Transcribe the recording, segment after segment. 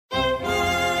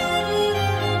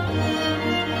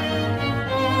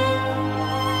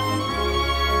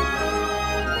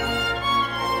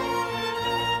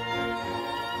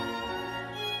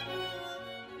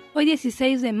Hoy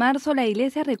 16 de marzo la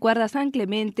iglesia recuerda a San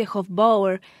Clemente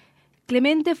Hofbauer.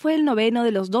 Clemente fue el noveno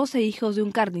de los 12 hijos de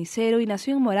un carnicero y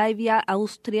nació en Moravia,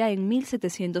 Austria, en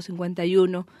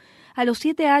 1751. A los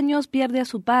 7 años pierde a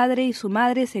su padre y su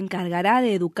madre se encargará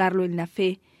de educarlo en la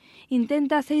fe.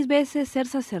 Intenta 6 veces ser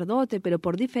sacerdote, pero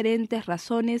por diferentes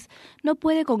razones no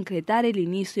puede concretar el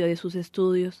inicio de sus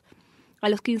estudios. A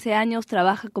los 15 años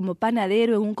trabaja como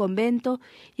panadero en un convento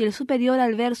y el superior,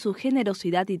 al ver su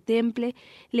generosidad y temple,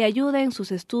 le ayuda en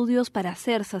sus estudios para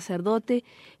ser sacerdote,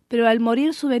 pero al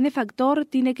morir su benefactor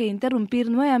tiene que interrumpir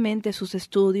nuevamente sus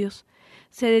estudios.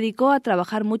 Se dedicó a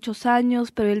trabajar muchos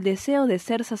años, pero el deseo de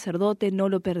ser sacerdote no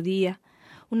lo perdía.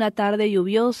 Una tarde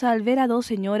lluviosa, al ver a 2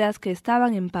 señoras que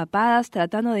estaban empapadas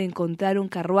tratando de encontrar un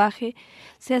carruaje,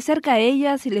 se acerca a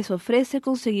ellas y les ofrece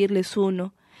conseguirles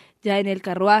uno. Ya en el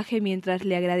carruaje, mientras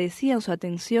le agradecían su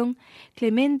atención,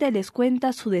 Clemente les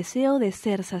cuenta su deseo de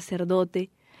ser sacerdote.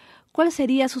 ¿Cuál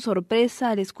sería su sorpresa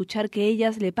al escuchar que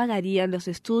ellas le pagarían los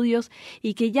estudios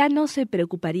y que ya no se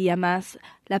preocuparía más?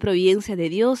 La providencia de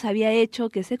Dios había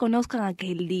hecho que se conozcan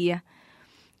aquel día.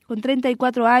 Con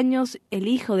 34 años, el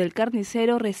hijo del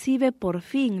carnicero recibe por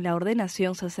fin la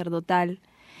ordenación sacerdotal.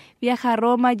 Viaja a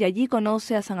Roma y allí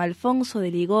conoce a San Alfonso de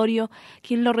Ligorio,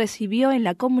 quien lo recibió en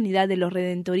la comunidad de los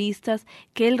redentoristas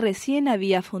que él recién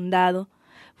había fundado.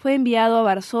 Fue enviado a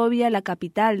Varsovia, la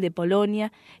capital de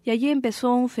Polonia, y allí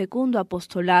empezó un fecundo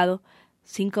apostolado.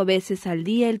 5 veces al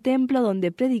día el templo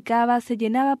donde predicaba se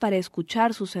llenaba para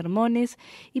escuchar sus sermones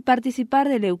y participar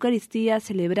de la Eucaristía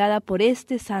celebrada por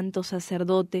este santo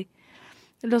sacerdote.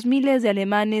 Los miles de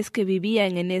alemanes que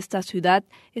vivían en esta ciudad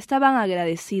estaban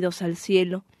agradecidos al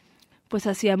cielo, pues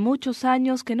hacía muchos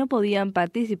años que no podían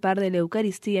participar de la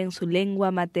Eucaristía en su lengua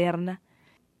materna.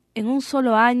 En un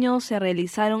solo año se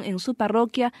realizaron en su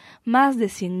parroquia más de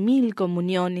 100.000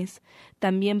 comuniones.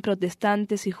 También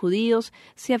protestantes y judíos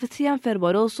se hacían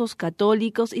fervorosos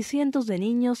católicos y cientos de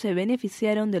niños se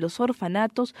beneficiaron de los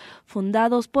orfanatos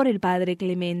fundados por el padre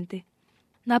Clemente.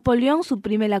 Napoleón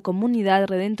suprime la comunidad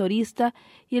redentorista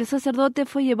y el sacerdote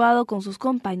fue llevado con sus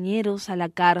compañeros a la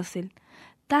cárcel.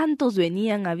 Tantos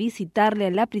venían a visitarle a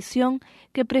la prisión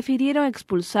que prefirieron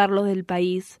expulsarlo del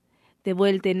país. De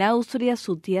vuelta en Austria,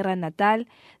 su tierra natal,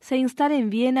 se instala en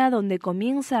Viena, donde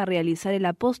comienza a realizar el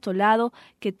apostolado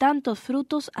que tantos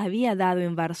frutos había dado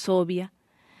en Varsovia.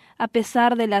 A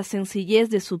pesar de la sencillez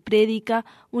de su prédica,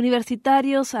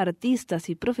 universitarios, artistas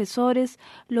y profesores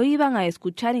lo iban a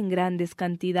escuchar en grandes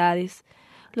cantidades.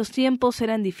 Los tiempos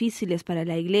eran difíciles para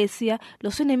la Iglesia,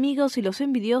 los enemigos y los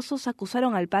envidiosos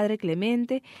acusaron al padre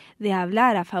Clemente de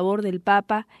hablar a favor del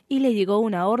Papa y le llegó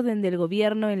una orden del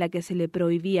gobierno en la que se le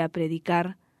prohibía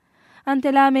predicar.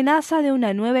 Ante la amenaza de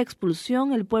una nueva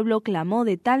expulsión, el pueblo clamó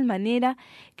de tal manera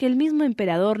que el mismo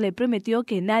emperador le prometió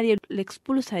que nadie le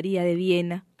expulsaría de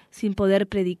Viena. Sin poder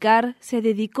predicar, se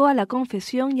dedicó a la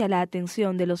confesión y a la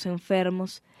atención de los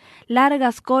enfermos.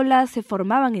 Largas colas se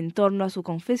formaban en torno a su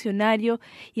confesionario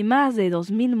y más de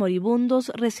 2.000 moribundos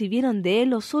recibieron de él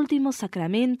los últimos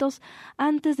sacramentos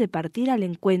antes de partir al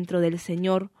encuentro del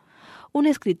Señor. Un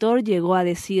escritor llegó a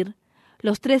decir: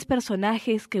 «Los 3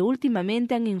 personajes que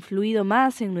últimamente han influido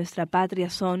más en nuestra patria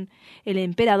son el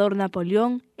emperador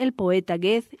Napoleón, el poeta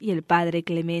Goethe y el padre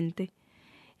Clemente».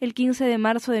 El 15 de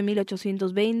marzo de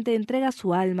 1820 entrega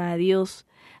su alma a Dios.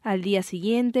 Al día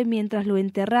siguiente, mientras lo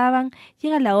enterraban,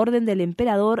 llega la orden del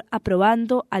emperador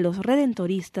aprobando a los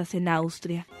redentoristas en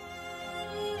Austria.